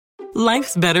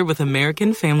Life's better with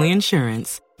American Family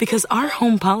Insurance because our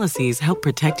home policies help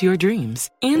protect your dreams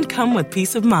and come with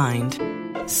peace of mind.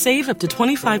 Save up to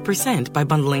 25% by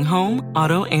bundling home,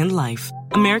 auto, and life.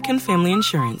 American Family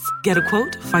Insurance. Get a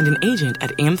quote, find an agent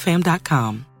at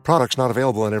amfam.com. Products not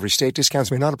available in every state. Discounts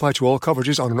may not apply to all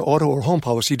coverages on an auto or home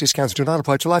policy. Discounts do not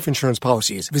apply to life insurance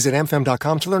policies. Visit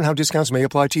amfam.com to learn how discounts may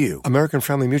apply to you. American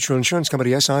Family Mutual Insurance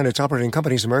Company, SI, and its operating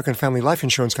companies, American Family Life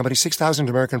Insurance Company, 6000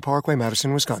 American Parkway,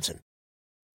 Madison, Wisconsin.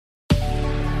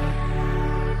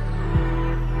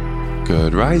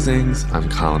 Good risings. I'm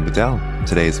Colin Bedell.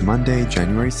 Today is Monday,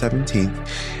 January 17th,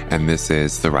 and this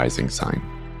is The Rising Sign.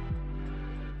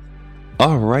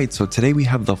 All right, so today we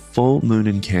have the full moon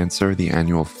in Cancer, the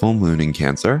annual full moon in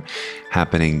Cancer,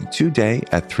 happening today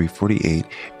at 3:48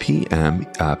 p.m.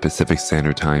 Pacific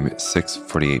Standard Time,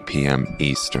 6:48 p.m.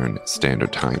 Eastern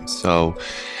Standard Time. So,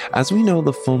 as we know,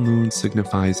 the full moon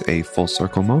signifies a full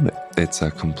circle moment. It's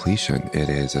a completion. It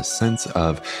is a sense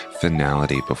of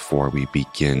finality before we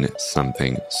begin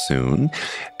something soon.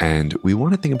 And we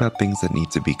want to think about things that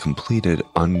need to be completed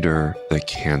under the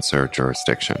Cancer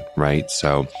jurisdiction, right?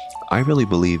 So, I really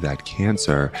believe that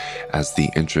Cancer, as the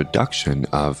introduction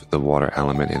of the water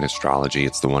element in astrology,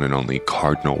 it's the one and only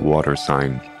cardinal water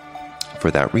sign. For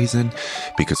that reason,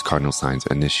 because cardinal signs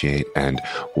initiate and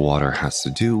water has to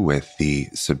do with the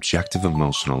subjective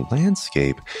emotional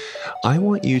landscape, I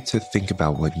want you to think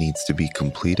about what needs to be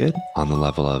completed on the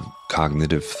level of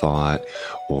cognitive thought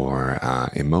or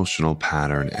emotional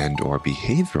pattern and or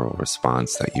behavioral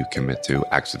response that you commit to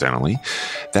accidentally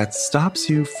that stops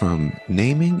you from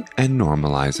naming and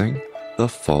normalizing the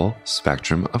full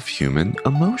spectrum of human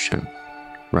emotion.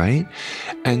 Right?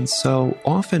 And so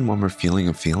often when we're feeling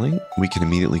a feeling, we can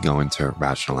immediately go into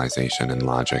rationalization and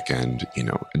logic and,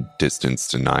 distance,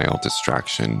 denial,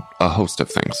 distraction, a host of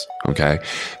things. Okay.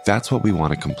 That's what we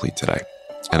want to complete today.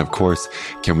 And of course,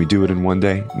 can we do it in one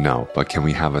day? No, but can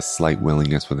we have a slight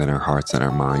willingness within our hearts and our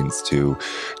minds to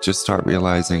just start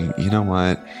realizing, you know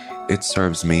what? It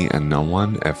serves me and no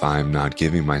one if I'm not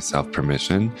giving myself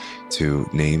permission to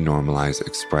name, normalize,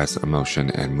 express emotion,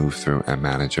 and move through and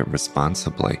manage it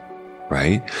responsibly,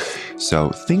 right? So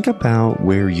think about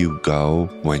where you go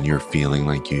when you're feeling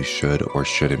like you should or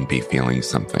shouldn't be feeling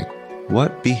something.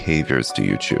 What behaviors do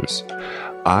you choose?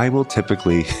 I will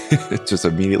typically just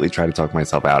immediately try to talk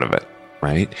myself out of it,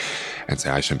 right? And say,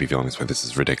 I shouldn't be feeling this way. This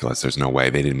is ridiculous. There's no way.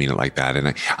 They didn't mean it like that.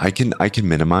 And I can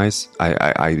minimize.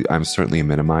 I'm certainly a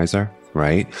minimizer,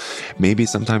 right? Maybe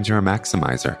sometimes you're a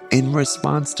maximizer in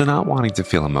response to not wanting to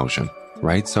feel emotion,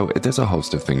 right? So there's a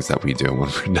host of things that we do when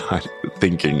we're not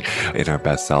thinking in our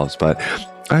best selves. But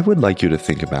I would like you to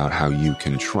think about how you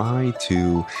can try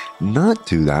to not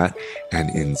do that and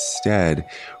instead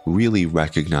really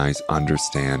recognize,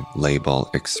 understand,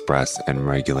 label, express, and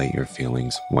regulate your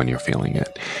feelings when you're feeling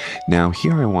it. Now,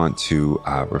 here I want to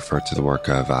refer to the work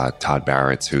of Todd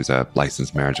Barrett, who's a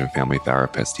licensed marriage and family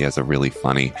therapist. He has a really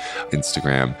funny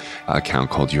Instagram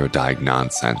account called Your Diag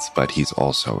Nonsense, but he's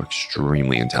also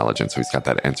extremely intelligent. So he's got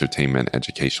that entertainment,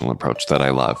 educational approach that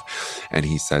I love. And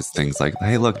he says things like,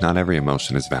 hey, look, not every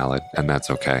emotion is valid, and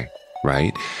that's okay.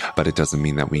 Right? But it doesn't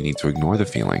mean that we need to ignore the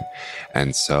feeling.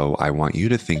 And so I want you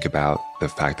to think about the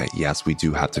fact that, yes, we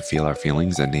do have to feel our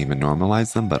feelings and name and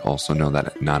normalize them, but also know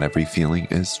that not every feeling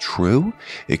is true.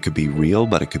 It could be real,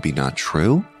 but it could be not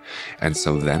true. And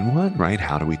so then what, right?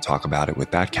 How do we talk about it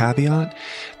with that caveat?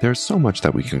 There's so much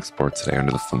that we can explore today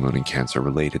under the full moon in Cancer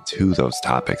related to those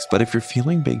topics. But if you're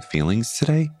feeling big feelings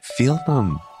today, feel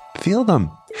them. Feel them.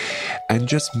 And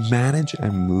just manage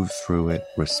and move through it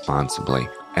responsibly.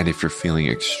 And if you're feeling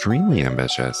extremely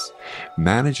ambitious,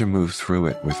 manage and move through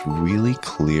it with really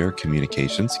clear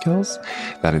communication skills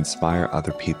that inspire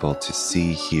other people to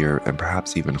see, hear, and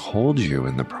perhaps even hold you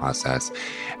in the process.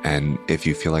 And if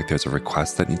you feel like there's a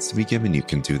request that needs to be given, you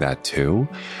can do that too.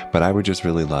 But I would just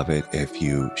really love it if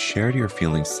you shared your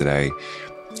feelings today.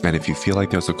 And if you feel like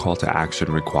there's a call to action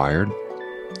required,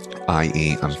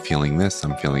 i.e., I'm feeling this,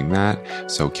 I'm feeling that,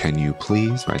 so can you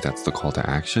please, right? That's the call to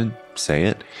action. Say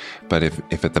it. But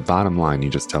if at the bottom line, you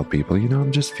just tell people,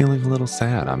 I'm just feeling a little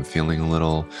sad. I'm feeling a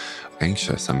little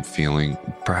anxious. I'm feeling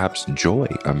perhaps joy.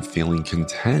 I'm feeling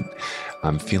content.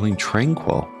 I'm feeling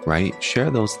tranquil, right?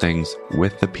 Share those things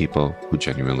with the people who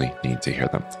genuinely need to hear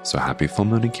them. So happy full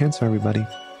moon in Cancer, everybody.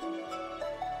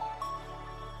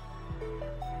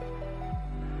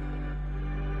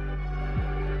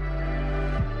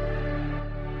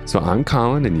 So I'm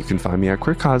Colin, and you can find me at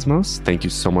Queer Cosmos. Thank you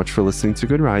so much for listening to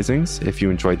Good Risings. If you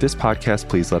enjoyed this podcast,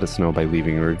 please let us know by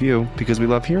leaving a review because we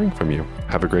love hearing from you.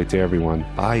 Have a great day, everyone.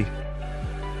 Bye.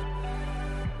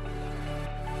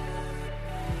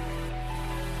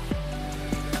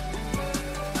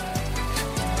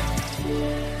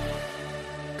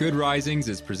 Good Risings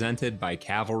is presented by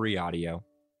Cavalry Audio.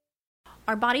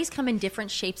 Our bodies come in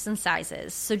different shapes and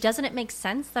sizes, so doesn't it make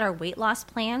sense that our weight loss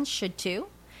plans should too?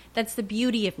 That's the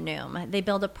beauty of Noom. They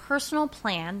build a personal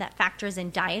plan that factors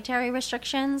in dietary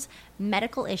restrictions,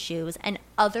 medical issues, and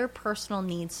other personal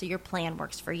needs so your plan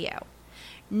works for you.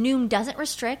 Noom doesn't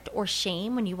restrict or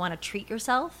shame when you want to treat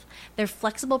yourself. Their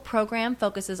flexible program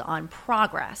focuses on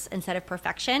progress instead of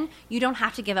perfection. You don't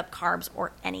have to give up carbs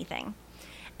or anything.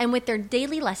 And with their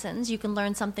daily lessons, you can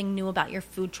learn something new about your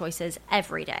food choices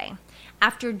every day.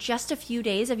 After just a few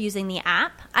days of using the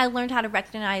app, I learned how to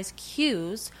recognize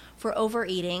cues for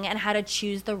overeating and how to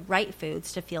choose the right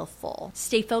foods to feel full.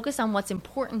 Stay focused on what's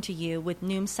important to you with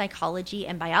Noom's psychology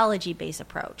and biology-based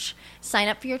approach. Sign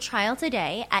up for your trial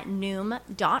today at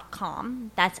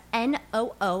Noom.com. That's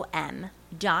Noom.com.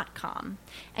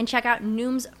 And check out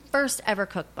Noom's first ever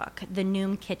cookbook, The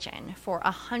Noom Kitchen, for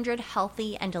 100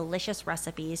 healthy and delicious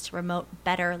recipes to promote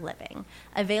better living.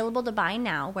 Available to buy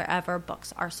now wherever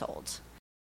books are sold.